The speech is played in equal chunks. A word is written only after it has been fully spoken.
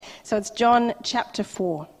So it's John chapter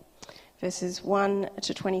 4, verses 1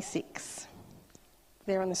 to 26.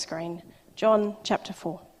 There on the screen. John chapter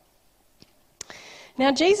 4.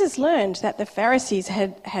 Now Jesus learned that the Pharisees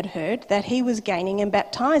had heard that he was gaining and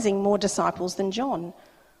baptizing more disciples than John,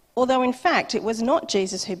 although in fact it was not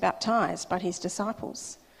Jesus who baptized, but his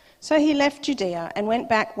disciples. So he left Judea and went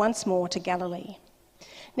back once more to Galilee.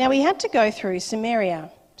 Now he had to go through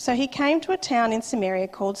Samaria. So he came to a town in Samaria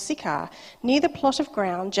called Sychar, near the plot of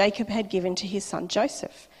ground Jacob had given to his son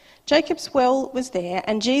Joseph. Jacob's well was there,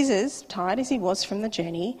 and Jesus, tired as he was from the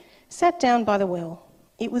journey, sat down by the well.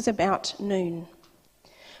 It was about noon.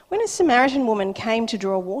 When a Samaritan woman came to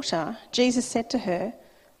draw water, Jesus said to her,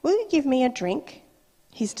 "Will you give me a drink?"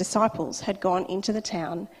 His disciples had gone into the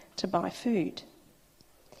town to buy food.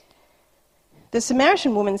 The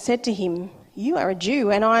Samaritan woman said to him, "You are a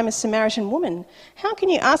Jew, and I am a Samaritan woman. How can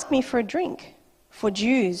you ask me for a drink?" For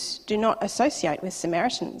Jews do not associate with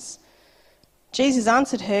Samaritans. Jesus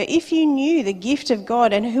answered her, "If you knew the gift of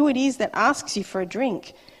God and who it is that asks you for a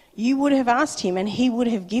drink, you would have asked him, and he would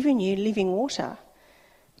have given you living water."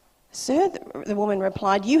 "Sir," the woman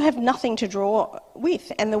replied, "you have nothing to draw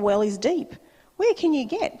with, and the well is deep. Where can you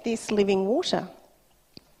get this living water?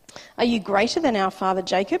 Are you greater than our father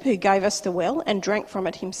Jacob, who gave us the well and drank from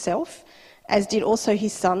it himself, as did also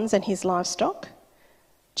his sons and his livestock?"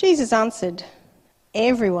 Jesus answered,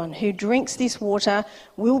 "Everyone who drinks this water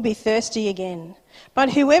will be thirsty again,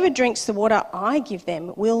 but whoever drinks the water I give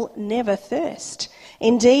them will never thirst.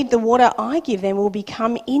 Indeed, the water I give them will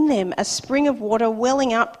become in them a spring of water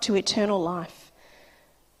welling up to eternal life."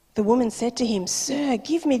 The woman said to him, "Sir,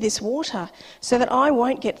 give me this water so that I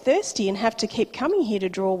won't get thirsty and have to keep coming here to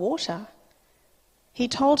draw water." He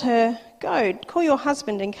told her, "Go, call your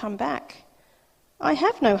husband and come back." "I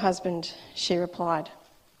have no husband," she replied.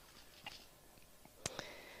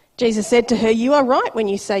 Jesus said to her, "You are right when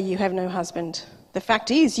you say you have no husband. The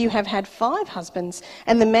fact is, you have had 5 husbands,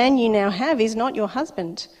 and the man you now have is not your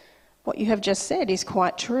husband. What you have just said is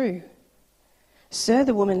quite true." "Sir,"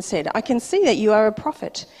 the woman said, "I can see that you are a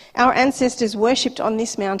prophet. Our ancestors worshipped on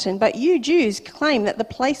this mountain, but you Jews claim that the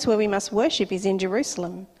place where we must worship is in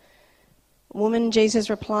Jerusalem." "Woman," Jesus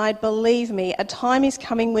replied, "believe me, a time is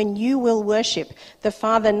coming when you will worship the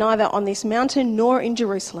Father neither on this mountain nor in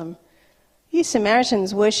Jerusalem. You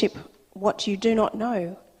Samaritans worship what you do not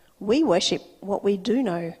know. We worship what we do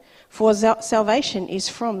know, for salvation is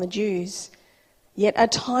from the Jews. Yet a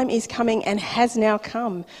time is coming and has now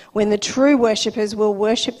come when the true worshippers will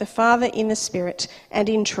worship the Father in the Spirit and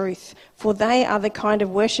in truth, for they are the kind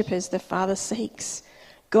of worshippers the Father seeks.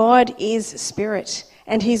 God is Spirit,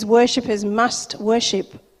 and his worshippers must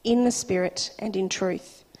worship in the Spirit and in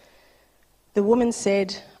truth." The woman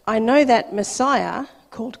said, "I know that Messiah,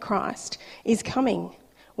 called Christ, is coming.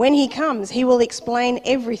 When he comes, he will explain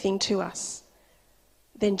everything to us."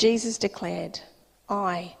 Then Jesus declared,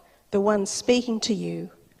 "I, the one speaking to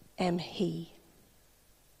you, am he."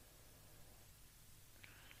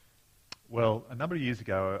 Well, a number of years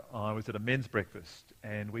ago, I was at a men's breakfast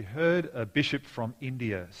and we heard a bishop from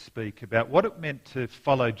India speak about what it meant to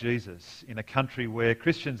follow Jesus in a country where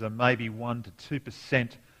Christians are maybe 1 to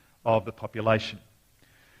 2% of the population.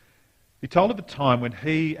 He told of a time when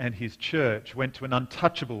he and his church went to an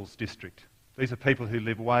untouchables district. These are people who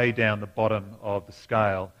live way down the bottom of the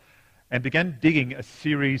scale, and began digging a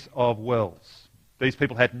series of wells. These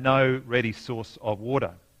people had no ready source of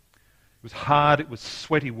water. It was hard, it was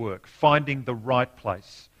sweaty work, finding the right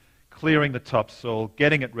place, clearing the topsoil,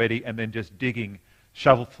 getting it ready, and then just digging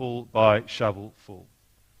shovelful by shovelful.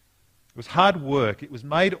 It was hard work. It was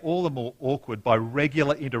made all the more awkward by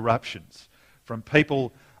regular interruptions from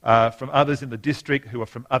people, from others in the district who were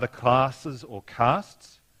from other classes or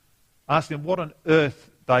castes, asking them what on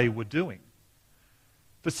earth they were doing.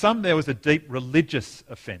 For some, there was a deep religious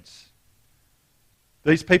offence.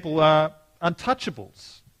 These people are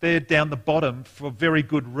untouchables. They're down the bottom for very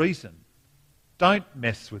good reason. Don't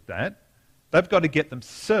mess with that. They've got to get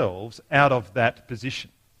themselves out of that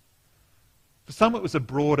position. For some, it was a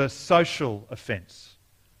broader social offence.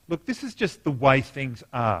 Look, this is just the way things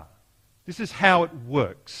are. This is how it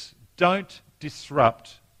works. Don't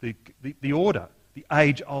disrupt the order, the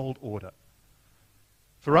age-old order.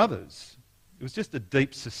 For others, it was just a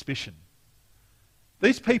deep suspicion.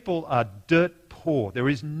 These people are dirt poor. There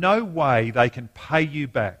is no way they can pay you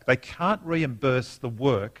back. They can't reimburse the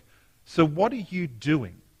work. So what are you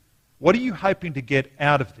doing? What are you hoping to get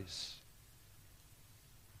out of this?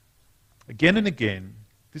 Again and again,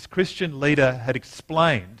 this Christian leader had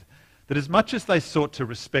explained that as much as they sought to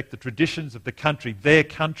respect the traditions of the country, their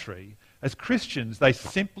country, as Christians, they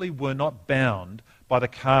simply were not bound by the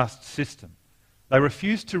caste system. They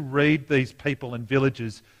refused to read these people and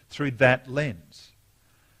villages through that lens.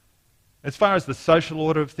 As far as the social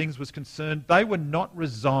order of things was concerned, they were not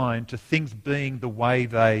resigned to things being the way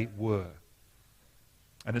they were.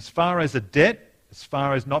 And as far as a debt, as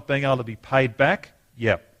far as not being able to be paid back,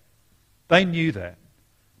 yep, they knew that.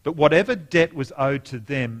 But whatever debt was owed to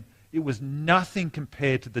them, it was nothing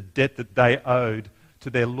compared to the debt that they owed to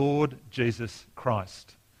their Lord Jesus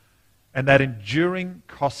Christ, and that enduring,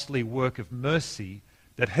 costly work of mercy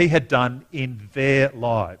that he had done in their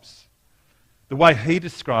lives. The way he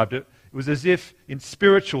described it, it was as if, in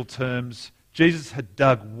spiritual terms, Jesus had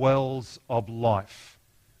dug wells of life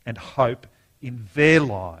and hope in their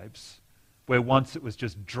lives, where once it was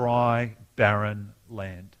just dry, barren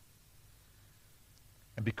land.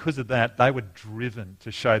 And because of that, they were driven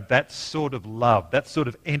to show that sort of love, that sort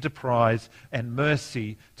of enterprise and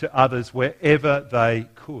mercy to others wherever they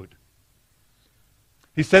could.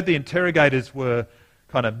 He said the interrogators were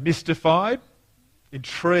kind of mystified,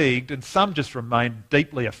 intrigued, and some just remained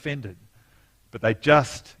deeply offended. But they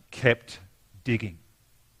just kept digging.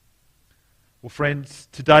 Well, friends,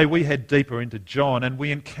 today we head deeper into John and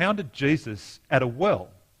we encountered Jesus at a well.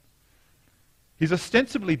 He's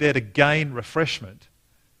ostensibly there to gain refreshment,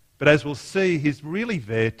 but as we'll see, he's really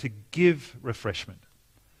there to give refreshment.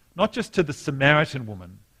 Not just to the Samaritan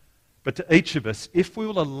woman, but to each of us if we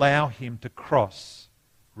will allow him to cross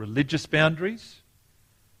religious boundaries,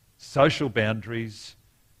 social boundaries,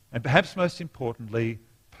 and perhaps most importantly,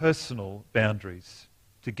 personal boundaries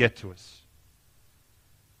to get to us.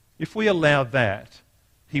 If we allow that,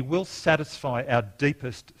 he will satisfy our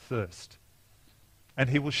deepest thirst, and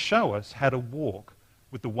he will show us how to walk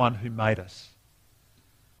with the one who made us.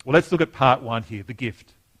 Well, let's look at part one here, the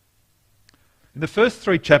gift. In the first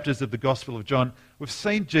 3 chapters of the Gospel of John, we've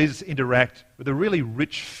seen Jesus interact with a really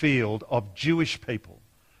rich field of Jewish people.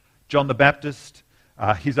 John the Baptist,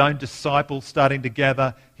 his own disciples starting to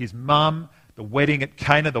gather, his mum, the wedding at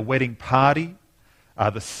Cana, the wedding party,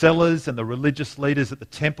 the sellers and the religious leaders at the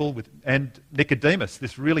temple, and Nicodemus,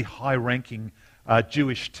 this really high-ranking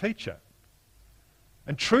Jewish teacher.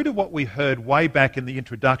 And true to what we heard way back in the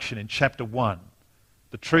introduction in chapter 1,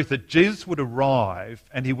 the truth that Jesus would arrive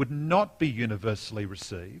and he would not be universally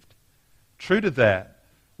received, true to that,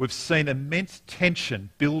 we've seen immense tension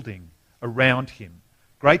building around him,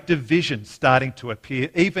 great division starting to appear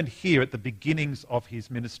even here at the beginnings of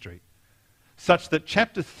his ministry, such that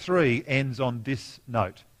chapter 3 ends on this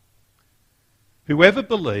note. Whoever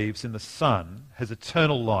believes in the Son has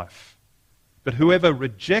eternal life, but whoever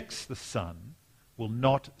rejects the Son will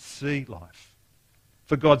not see life,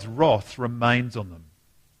 for God's wrath remains on them.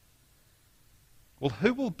 Well,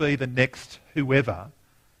 who will be the next whoever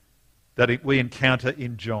that we encounter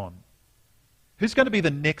in John? Who's going to be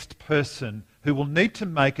the next person who will need to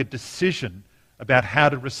make a decision about how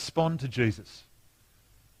to respond to Jesus?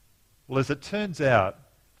 Well, as it turns out,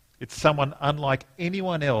 it's someone unlike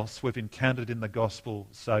anyone else we've encountered in the gospel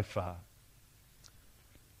so far.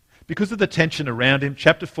 Because of the tension around him,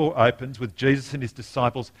 chapter 4 opens with Jesus and his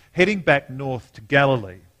disciples heading back north to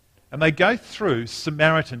Galilee. And they go through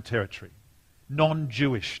Samaritan territory,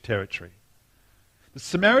 non-Jewish territory. The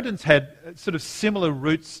Samaritans had sort of similar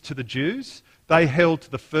roots to the Jews. They held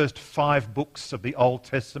to the first 5 books of the Old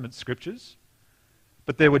Testament scriptures.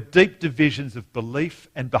 But there were deep divisions of belief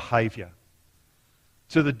and behaviour.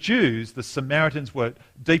 To the Jews, the Samaritans were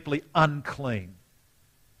deeply unclean,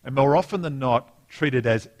 and more often than not treated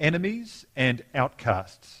as enemies and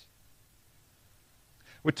outcasts.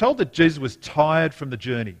 We're told that Jesus was tired from the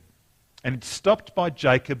journey and stopped by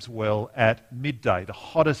Jacob's well at midday, the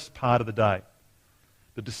hottest part of the day.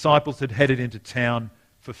 The disciples had headed into town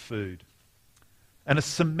for food. And a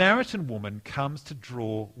Samaritan woman comes to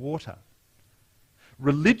draw water.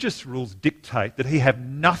 Religious rules dictate that he have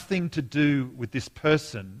nothing to do with this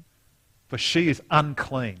person, for she is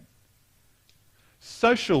unclean.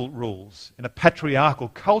 Social rules in a patriarchal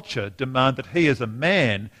culture demand that he as a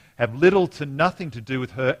man have little to nothing to do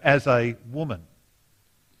with her as a woman.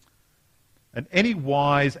 And any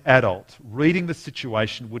wise adult reading the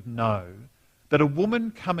situation would know that a woman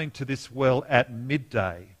coming to this well at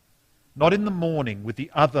midday, not in the morning with the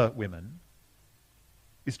other women,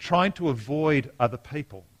 is trying to avoid other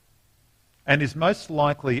people and is most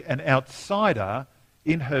likely an outsider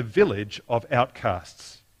in her village of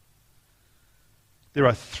outcasts. There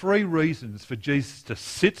are 3 reasons for Jesus to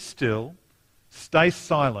sit still, stay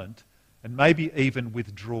silent, and maybe even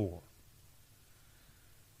withdraw.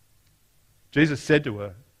 Jesus said to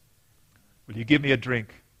her, "Will you give me a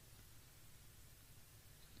drink?"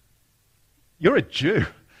 You're a Jew.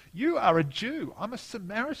 You are a Jew. I'm a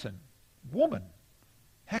Samaritan woman.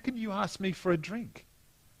 How can you ask me for a drink?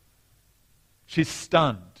 She's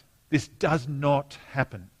stunned. This does not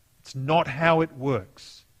happen. It's not how it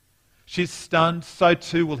works. She's stunned. So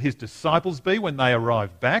too will his disciples be when they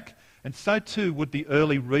arrive back, and so too would the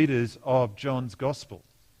early readers of John's Gospel.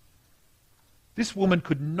 This woman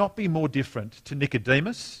could not be more different to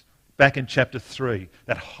Nicodemus back in chapter 3,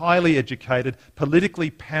 that highly educated, politically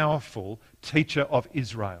powerful teacher of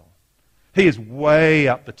Israel. He is way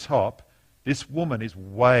up the top. This woman is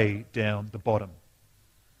way down the bottom.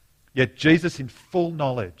 Yet Jesus, in full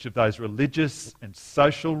knowledge of those religious and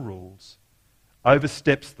social rules,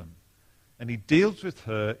 oversteps them, and he deals with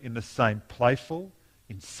her in the same playful,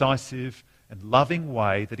 incisive, and loving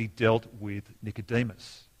way that he dealt with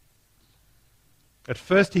Nicodemus. At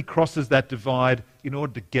first, he crosses that divide in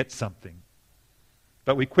order to get something.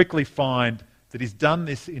 But we quickly find that he's done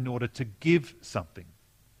this in order to give something.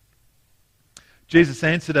 Jesus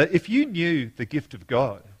answered her, if you knew the gift of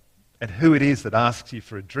God and who it is that asks you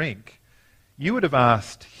for a drink, you would have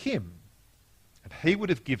asked him, and he would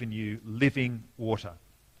have given you living water.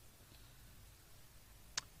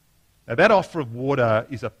 Now, that offer of water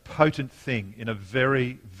is a potent thing in a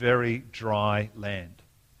very, very dry land.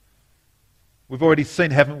 We've already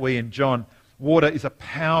seen, haven't we, in John, water is a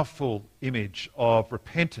powerful image of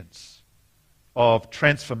repentance, of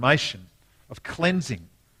transformation, of cleansing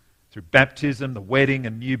through baptism, the wedding,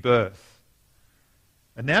 and new birth.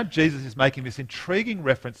 And now Jesus is making this intriguing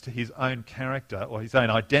reference to his own character or his own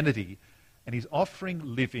identity, and he's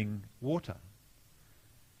offering living water.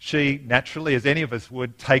 She, naturally, as any of us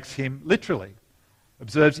would, takes him literally.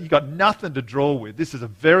 Observes, you've got nothing to draw with. This is a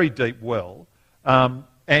very deep well.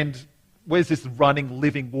 And where's this running,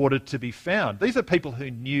 living water to be found? These are people who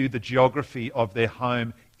knew the geography of their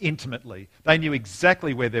home intimately. They knew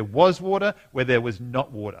exactly where there was water, where there was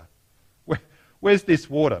not water. Where's this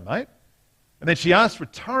water, mate? And then she asked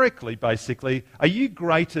rhetorically, basically, are you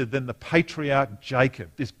greater than the patriarch Jacob,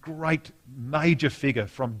 this great major figure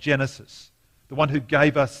from Genesis, the one who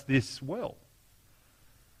gave us this well?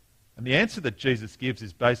 And the answer that Jesus gives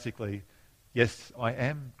is basically, yes, I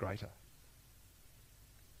am greater.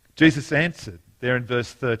 Jesus answered there in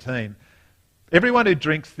verse 13, everyone who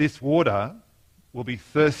drinks this water will be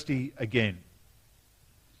thirsty again.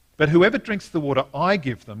 But whoever drinks the water I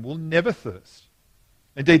give them will never thirst.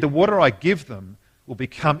 Indeed, the water I give them will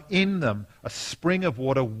become in them a spring of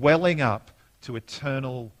water welling up to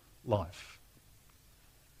eternal life.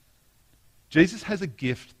 Jesus has a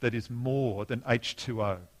gift that is more than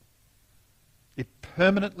H2O. It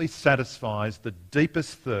permanently satisfies the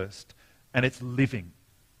deepest thirst, and it's living,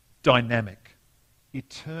 dynamic,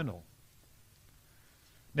 eternal.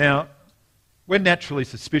 Now, we're naturally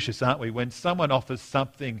suspicious, aren't we, when someone offers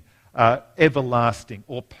something everlasting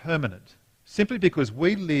or permanent, simply because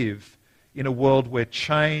we live in a world where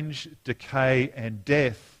change, decay, and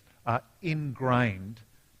death are ingrained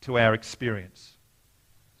to our experience.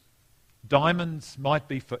 Diamonds might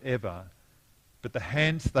be forever, but the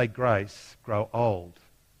hands they grace grow old,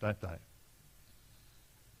 don't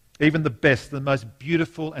they? Even the best, the most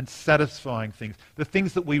beautiful and satisfying things, the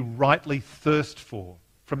things that we rightly thirst for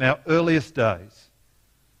from our earliest days,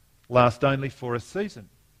 last only for a season.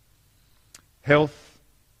 Health,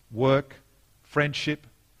 work, friendship,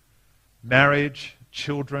 marriage,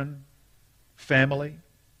 children, family,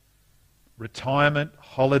 retirement,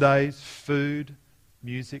 holidays, food,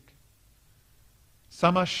 music.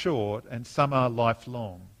 Some are short and some are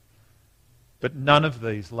lifelong, but none of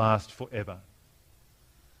these last forever.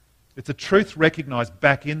 It's a truth recognised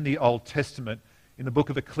back in the Old Testament in the book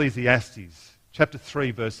of Ecclesiastes, chapter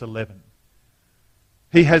 3, verse 11.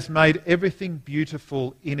 He has made everything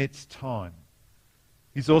beautiful in its time.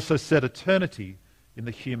 He's also set eternity in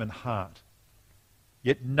the human heart.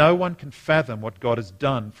 Yet no one can fathom what God has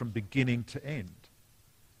done from beginning to end.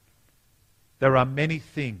 There are many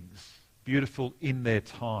things beautiful in their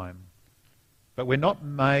time, but we're not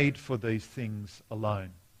made for these things alone.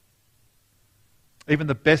 Even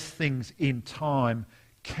the best things in time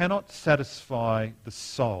cannot satisfy the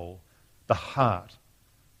soul, the heart,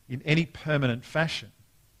 in any permanent fashion.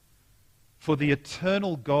 For the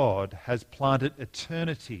eternal God has planted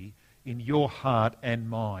eternity in your heart and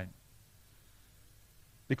mine.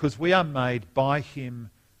 Because we are made by him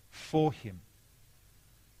for him.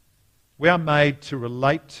 We are made to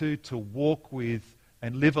relate to walk with,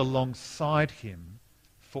 and live alongside him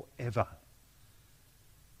forever.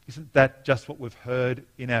 Isn't that just what we've heard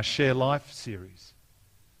in our Share Life series?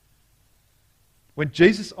 When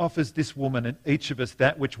Jesus offers this woman and each of us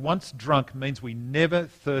that which once drunk means we never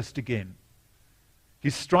thirst again,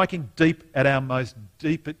 he's striking deep at our most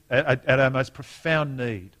profound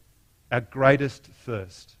need. our greatest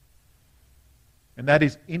thirst. And that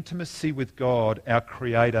is intimacy with God, our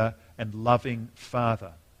Creator and loving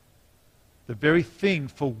Father. The very thing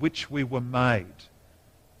for which we were made.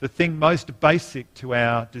 The thing most basic to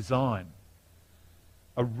our design.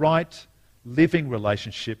 A right, living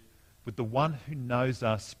relationship with the one who knows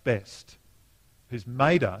us best, who's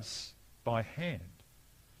made us by hand.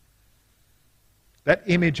 That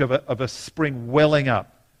image of a spring welling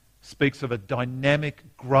up speaks of a dynamic,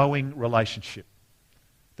 growing relationship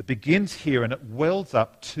that begins here and it wells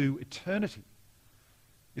up to eternity.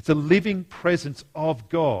 It's a living presence of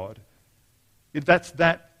God. That's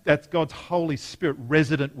God's Holy Spirit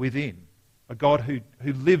resident within, a God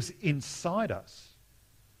who lives inside us.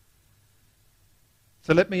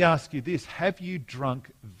 So let me ask you this, have you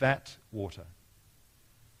drunk that water?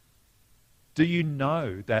 Do you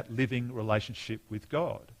know that living relationship with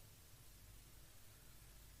God?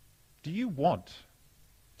 Do you want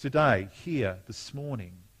today, here, this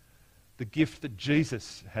morning, the gift that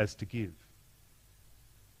Jesus has to give?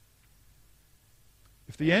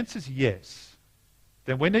 If the answer is yes,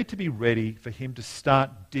 then we need to be ready for him to start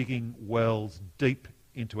digging wells deep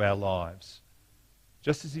into our lives,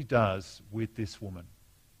 just as he does with this woman.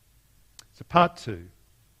 So part 2,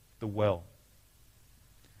 the well.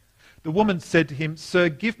 The woman said to him, "Sir,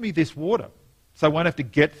 give me this water, so I won't have to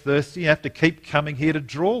get thirsty, I have to keep coming here to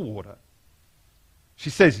draw water." She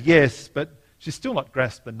says yes, but she's still not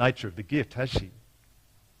grasped the nature of the gift, has she?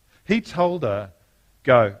 He told her,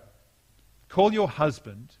 "Go, call your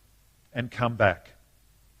husband and come back."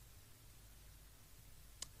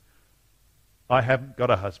 "I haven't got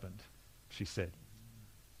a husband," she said.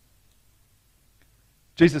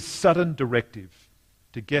 Jesus' sudden directive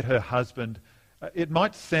to get her husband, it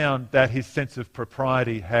might sound that his sense of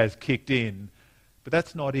propriety has kicked in, but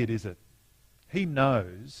that's not it, is it? He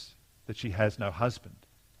knows that she has no husband.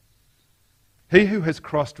 He who has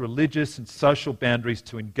crossed religious and social boundaries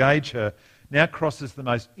to engage her now crosses the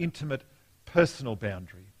most intimate personal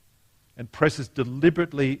boundary and presses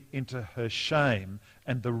deliberately into her shame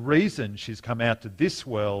and the reason she's come out to this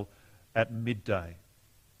well at midday.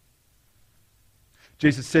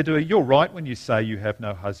 Jesus said to her, "You're right when you say you have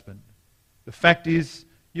no husband. The fact is,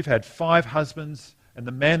 you've had 5 husbands, and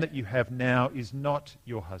the man that you have now is not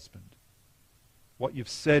your husband. What you've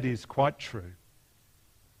said is quite true."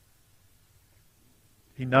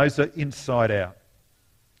 He knows her inside out.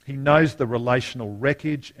 He knows the relational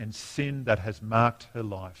wreckage and sin that has marked her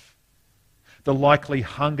life. The likely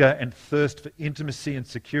hunger and thirst for intimacy and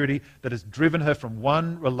security that has driven her from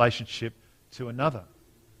one relationship to another.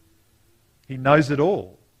 He knows it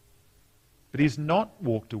all. But he's not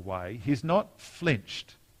walked away. He's not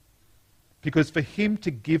flinched. Because for him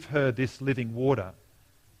to give her this living water,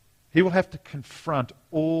 he will have to confront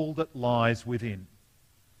all that lies within.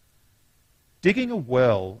 Digging a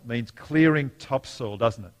well means clearing topsoil,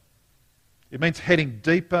 doesn't it? It means heading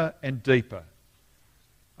deeper and deeper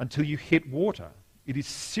until you hit water. It is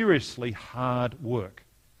seriously hard work.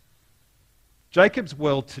 Jacob's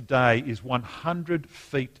well today is 100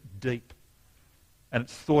 feet deep. And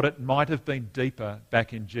it's thought it might have been deeper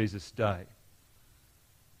back in Jesus' day.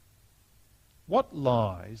 What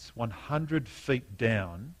lies 100 feet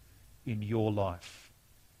down in your life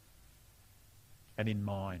and in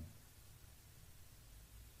mine?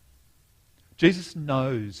 Jesus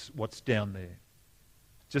knows what's down there,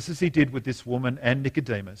 just as he did with this woman and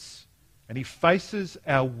Nicodemus, and he faces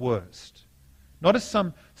our worst, not as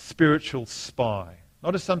some spiritual spy,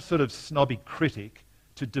 not as some sort of snobby critic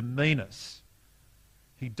to demean us.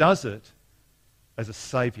 He does it as a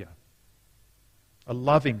saviour, a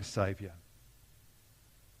loving saviour.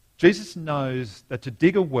 Jesus knows that to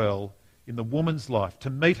dig a well in the woman's life,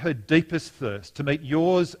 to meet her deepest thirst, to meet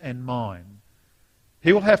yours and mine,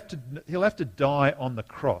 he'll have to die on the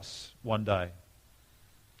cross one day.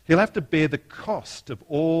 He'll have to bear the cost of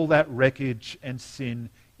all that wreckage and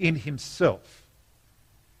sin in himself.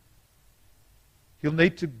 He'll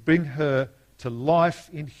need to bring her to life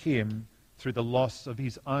in him through the loss of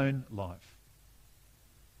his own life.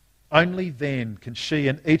 Only then can she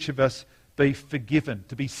and each of us be forgiven,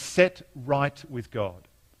 to be set right with God,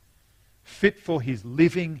 fit for his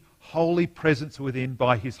living, holy presence within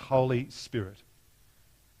by his Holy Spirit,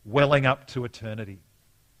 welling up to eternity.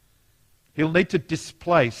 He'll need to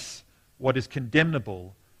displace what is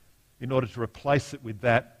condemnable in order to replace it with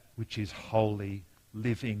that which is holy,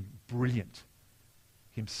 living, brilliant,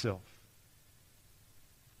 himself.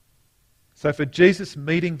 So for Jesus,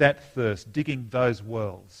 meeting that thirst, digging those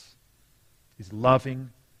wells, is loving,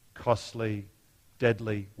 costly,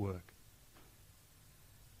 deadly work.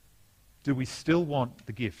 Do we still want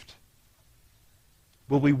the gift?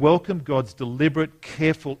 Will we welcome God's deliberate,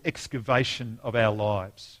 careful excavation of our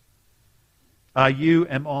lives? Are you,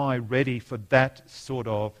 am I ready for that sort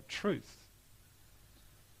of truth?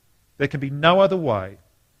 There can be no other way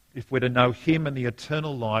if we're to know him and the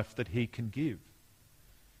eternal life that he can give.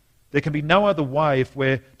 There can be no other way if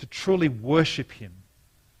we're to truly worship him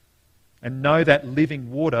and know that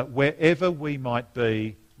living water wherever we might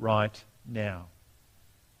be right now.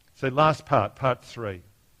 So last part 3,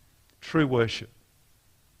 true worship.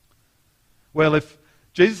 Well, if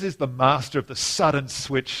Jesus is the master of the sudden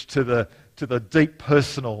switch to the deep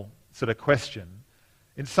personal sort of question,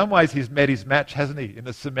 in some ways he's met his match, hasn't he, in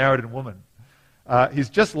the Samaritan woman? He's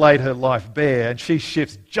just laid her life bare, and she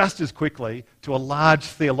shifts just as quickly to a large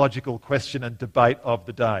theological question and debate of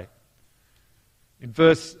the day. In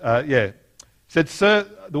verse, said, "Sir,"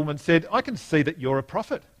 the woman said, "I can see that you're a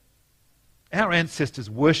prophet. Our ancestors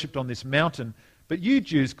worshipped on this mountain, but you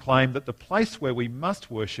Jews claim that the place where we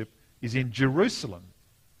must worship is in Jerusalem."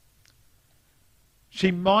 She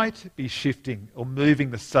might be shifting or moving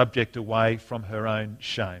the subject away from her own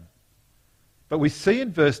shame. But we see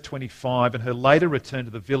in verse 25 and her later return to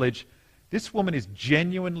the village, this woman is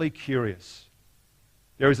genuinely curious.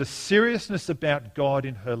 There is a seriousness about God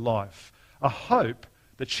in her life, a hope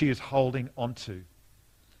that she is holding onto.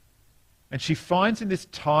 And she finds in this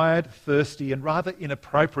tired, thirsty, and rather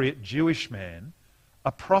inappropriate Jewish man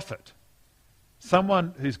a prophet,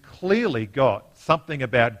 someone who's clearly got something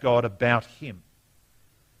about God about him.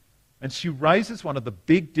 And she raises one of the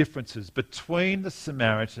big differences between the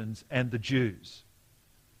Samaritans and the Jews.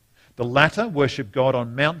 The latter worship God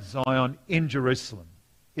on Mount Zion in Jerusalem,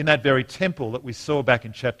 in that very temple that we saw back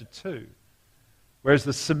in chapter 2, whereas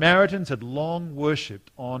the Samaritans had long worshipped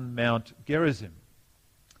on Mount Gerizim.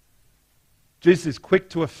 Jesus is quick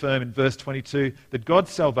to affirm in verse 22 that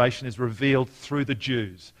God's salvation is revealed through the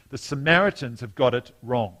Jews. The Samaritans have got it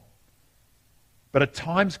wrong. But a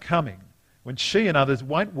time's coming when she and others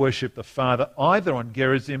won't worship the Father either on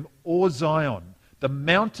Gerizim or Zion. The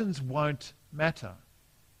mountains won't matter.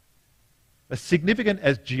 As significant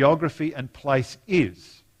as geography and place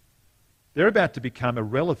is, they're about to become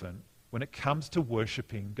irrelevant when it comes to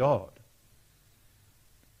worshipping God.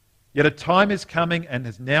 Yet a time is coming and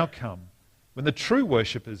has now come when the true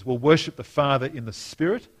worshippers will worship the Father in the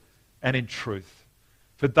Spirit and in truth.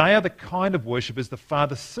 For they are the kind of worshippers the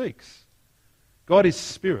Father seeks. God is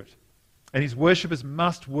Spirit, and his worshippers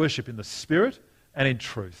must worship in the Spirit and in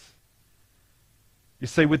truth. You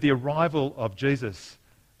see, with the arrival of Jesus,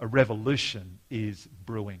 a revolution is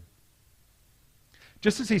brewing.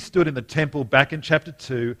 Just as he stood in the temple back in chapter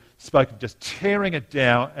 2, spoke of just tearing it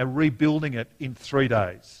down and rebuilding it in 3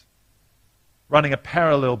 days, running a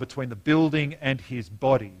parallel between the building and his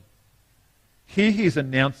body. Here he is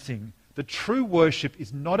announcing that true worship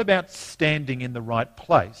is not about standing in the right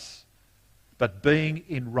place, but being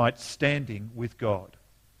in right standing with God.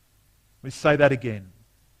 We say that again.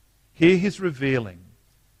 Here he's revealing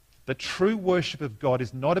that true worship of God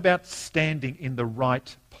is not about standing in the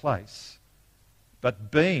right place,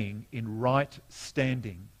 but being in right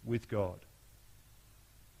standing with God.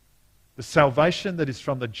 The salvation that is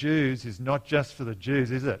from the Jews is not just for the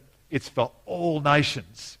Jews, is it? It's for all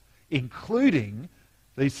nations, including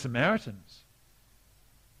these Samaritans.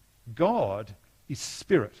 God is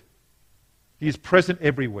Spirit. He is present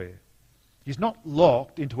everywhere. He's not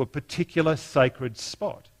locked into a particular sacred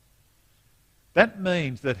spot. That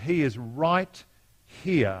means that he is right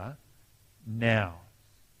here now.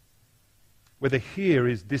 Whether here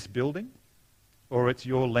is this building, or it's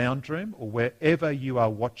your lounge room, or wherever you are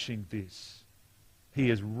watching this, he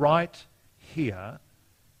is right here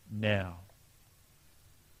now.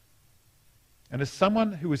 And as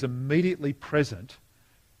someone who is immediately present,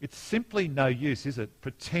 it's simply no use, is it,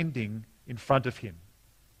 pretending in front of him,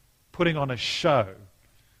 putting on a show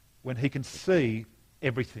when he can see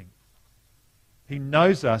everything. He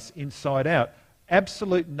knows us inside out.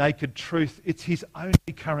 Absolute naked truth, it's his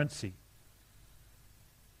only currency.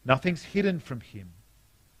 Nothing's hidden from him.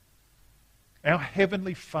 Our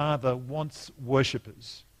Heavenly Father wants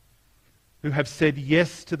worshippers who have said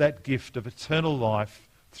yes to that gift of eternal life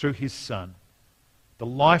through his Son, the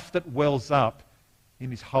life that wells up in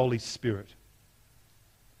his Holy Spirit.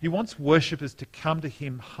 He wants worshippers to come to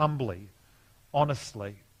him humbly,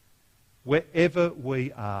 honestly, wherever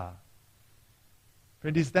we are.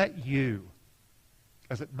 Friend, is that you,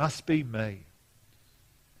 as it must be me,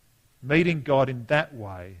 meeting God in that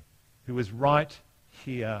way, who is right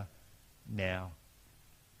here now?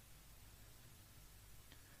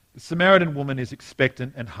 The Samaritan woman is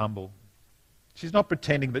expectant and humble. She's not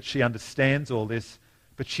pretending that she understands all this,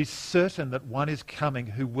 but she's certain that one is coming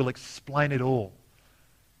who will explain it all,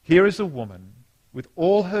 Here is a woman with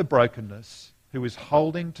all her brokenness who is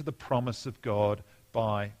holding to the promise of God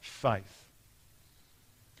by faith.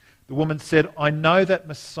 The woman said, I know that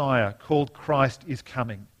Messiah called Christ is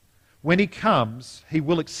coming. When he comes, he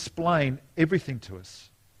will explain everything to us.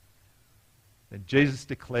 Then Jesus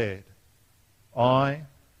declared, I,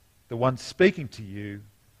 the one speaking to you,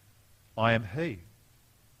 I am he.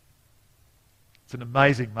 It's an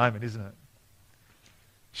amazing moment, isn't it?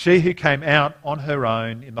 She who came out on her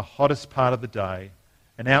own in the hottest part of the day,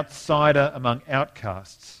 an outsider among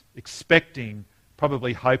outcasts, expecting,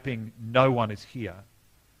 probably hoping no one is here,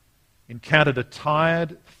 encountered a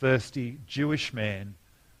tired, thirsty Jewish man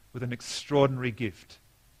with an extraordinary gift.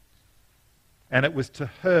 And it was to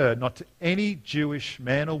her, not to any Jewish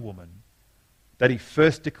man or woman, that he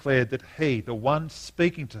first declared that he, the one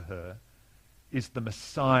speaking to her, is the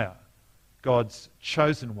Messiah, God's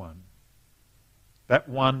chosen one. That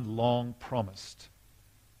one long promised,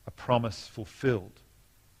 a promise fulfilled.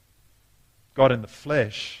 God in the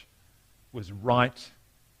flesh was right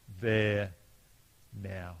there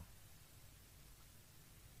now.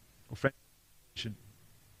 Well, friends,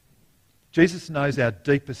 Jesus knows our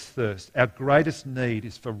deepest thirst, our greatest need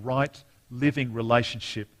is for right living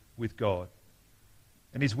relationship with God.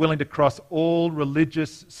 And he's willing to cross all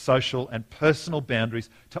religious, social and personal boundaries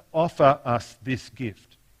to offer us this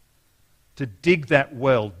gift, to dig that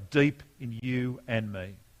well deep in you and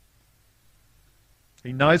me.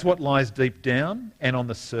 He knows what lies deep down and on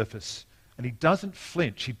the surface, and he doesn't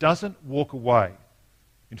flinch, he doesn't walk away.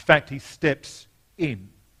 In fact, he steps in.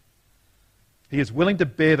 He is willing to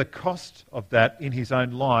bear the cost of that in his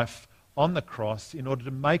own life on the cross in order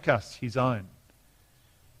to make us his own.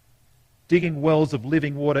 Digging wells of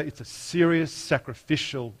living water, it's a serious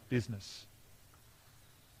sacrificial business.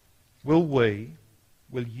 Will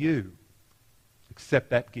you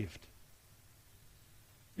accept that gift?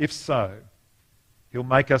 If so, he'll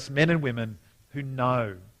make us men and women who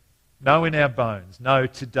know in our bones, know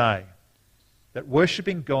today that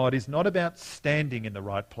worshipping God is not about standing in the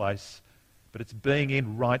right place, but it's being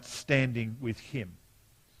in right standing with him.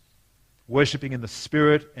 Worshipping in the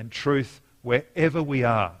spirit and truth wherever we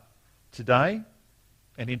are, today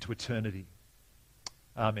and into eternity.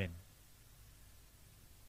 Amen.